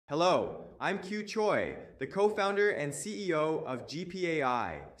Hello, I'm Choi, the co-founder and CEO of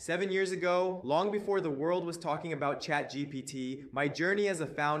GPAI. 7 years ago, long before the world was talking about ChatGPT, my journey as a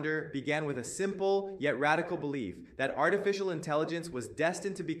founder began with a simple yet radical belief that artificial intelligence was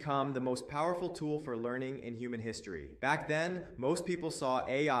destined to become the most powerful tool for learning in human history. Back then, most people saw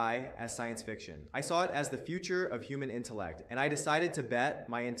AI as science fiction. I saw it as the future of human intellect, and I decided to bet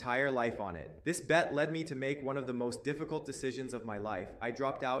my entire life on it. This bet led me to make one of the most difficult decisions of my life. I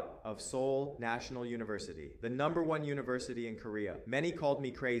dropped out of Seoul National University, the #1 university in Korea. Many called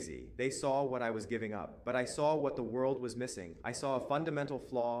me crazy. They saw what I was giving up, but I saw what the world was missing. I saw a fundamental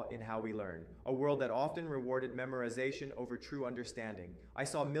flaw in how we learn, a world that often rewarded memorization over true understanding. I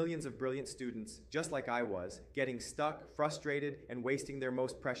saw millions of brilliant students, just like I was, getting stuck, frustrated, and wasting their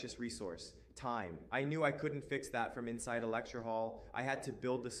most precious resource: time. I knew I couldn't fix that from inside a lecture hall. I had to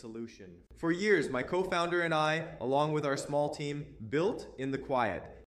build the solution. For years, my co-founder and I, along with our small team, built in the quiet.